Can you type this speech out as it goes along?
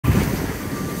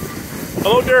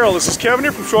Hello Darryl, this is Kevin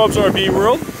here from Schwab's RV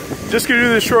World. Just going to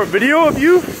do this short video of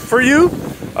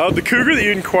the Cougar that you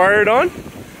inquired on.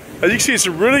 As you can see, it's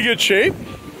in really good shape.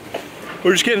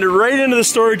 We're just getting it right into the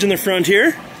storage in the front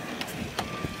here.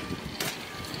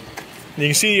 And you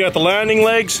can see you got the landing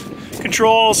legs,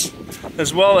 controls,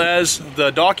 as well as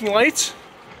the docking lights.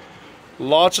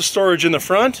 Lots of storage in the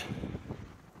front.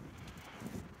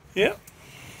 Yeah.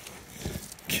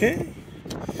 Okay.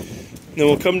 Then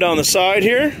we'll come down the side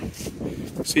here.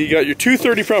 So you got your two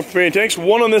 30-pound propane tanks,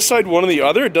 one on this side, one on the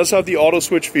other. It does have the auto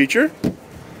switch feature.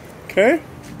 Okay.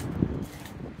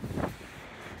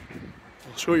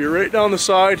 I'll show you right down the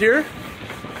side here.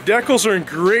 Decals are in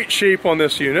great shape on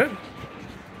this unit.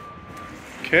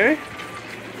 Okay.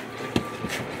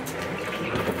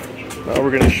 Now we're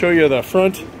going to show you the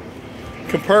front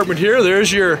compartment here.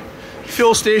 There's your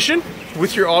fill station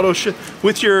with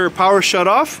your power shut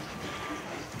off.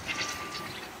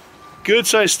 Good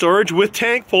size storage with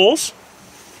tank pulls.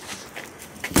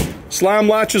 Slam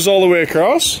latches all the way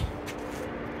across.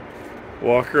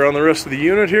 Walk around the rest of the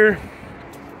unit here.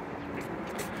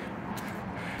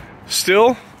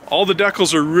 Still, all the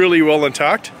decals are really well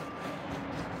intact.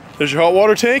 There's your hot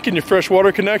water tank and your fresh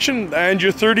water connection and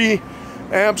your 30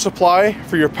 amp supply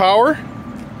for your power.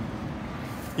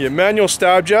 Your manual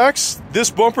stab jacks.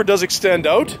 This bumper does extend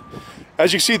out.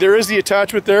 As you can see, there is the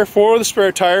attachment there for the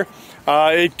spare tire.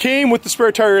 It came with the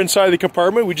spare tire inside the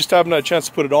compartment. We just haven't had a chance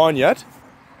to put it on yet.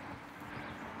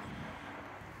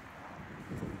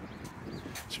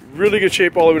 It's in really good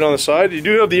shape all the way down the side. You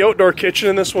do have the outdoor kitchen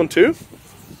in this one too.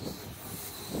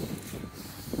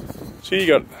 So you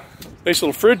got a nice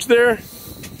little fridge there.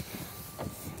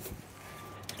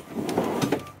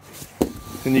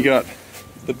 And you got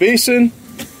the basin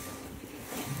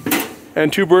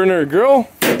and 2-burner grill.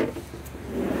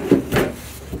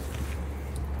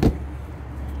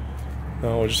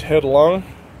 Now we'll just head along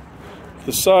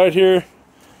the side here.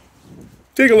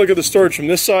 Take a look at the storage from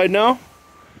this side now.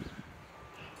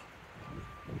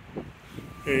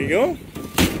 There you go.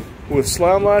 With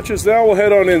slam latches. Now we'll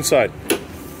head on inside.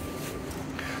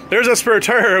 There's that spare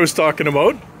tire I was talking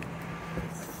about.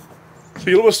 So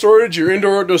your little storage, your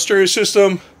indoor-outdoor stereo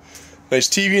system, nice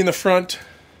TV in the front.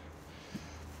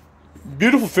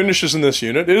 Beautiful finishes in this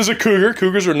unit. It is a Cougar.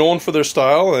 Cougars are known for their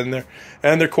style and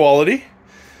their quality.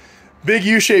 Big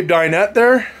U-shaped dinette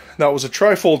there. That was a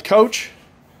trifold couch.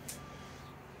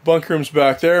 Bunk rooms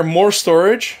back there. More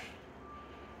storage.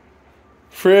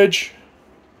 Fridge.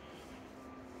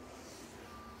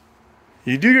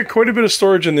 You do get quite a bit of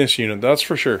storage in this unit, that's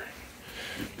for sure.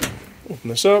 Open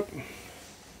this up.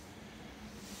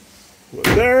 A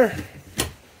little there. A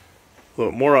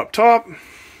little more up top.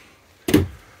 Then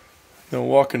we'll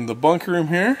walk into the bunk room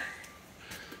here.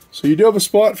 So you do have a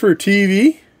spot for a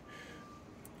TV.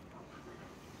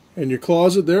 And your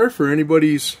closet there for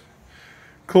anybody's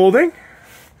clothing.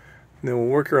 And then we'll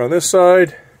work around this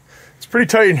side. It's pretty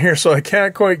tight in here, so I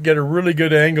can't quite get a really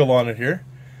good angle on it here.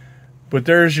 But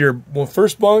there's your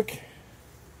first bunk,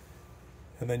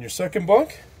 and then your second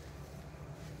bunk.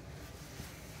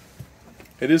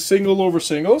 It is single over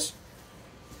singles.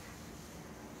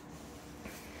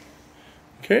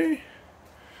 Okay.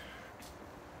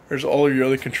 There's all of your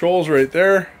other controls right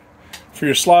there for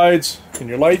your slides and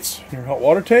your lights and your hot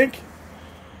water tank.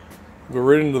 Go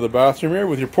right into the bathroom here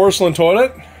with your porcelain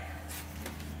toilet.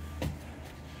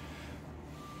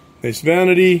 Nice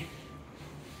vanity.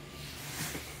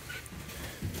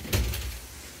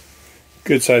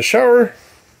 Good size shower.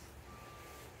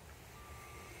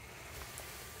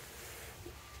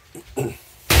 We're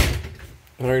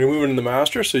going to move into the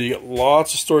master, so you get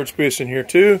lots of storage space in here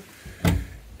too.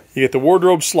 You get the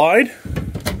wardrobe slide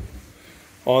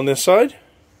on this side.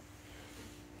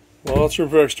 Lots of room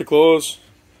for extra clothes.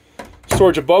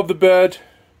 Storage above the bed,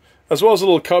 as well as a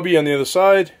little cubby on the other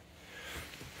side.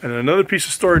 And another piece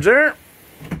of storage there.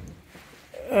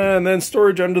 And then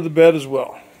storage under the bed as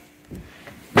well.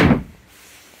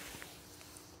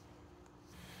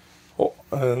 Oh,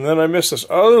 and then I missed this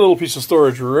other little piece of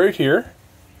storage right here.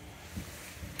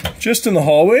 Just in the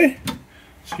hallway.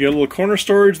 So you got a little corner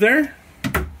storage there.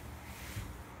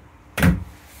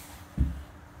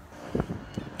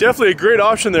 Definitely a great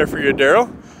option there for you,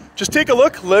 Darryl. Just take a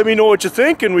look, let me know what you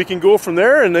think, and we can go from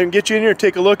there and then get you in here and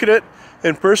take a look at it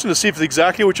in person to see if it's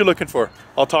exactly what you're looking for.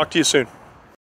 I'll talk to you soon.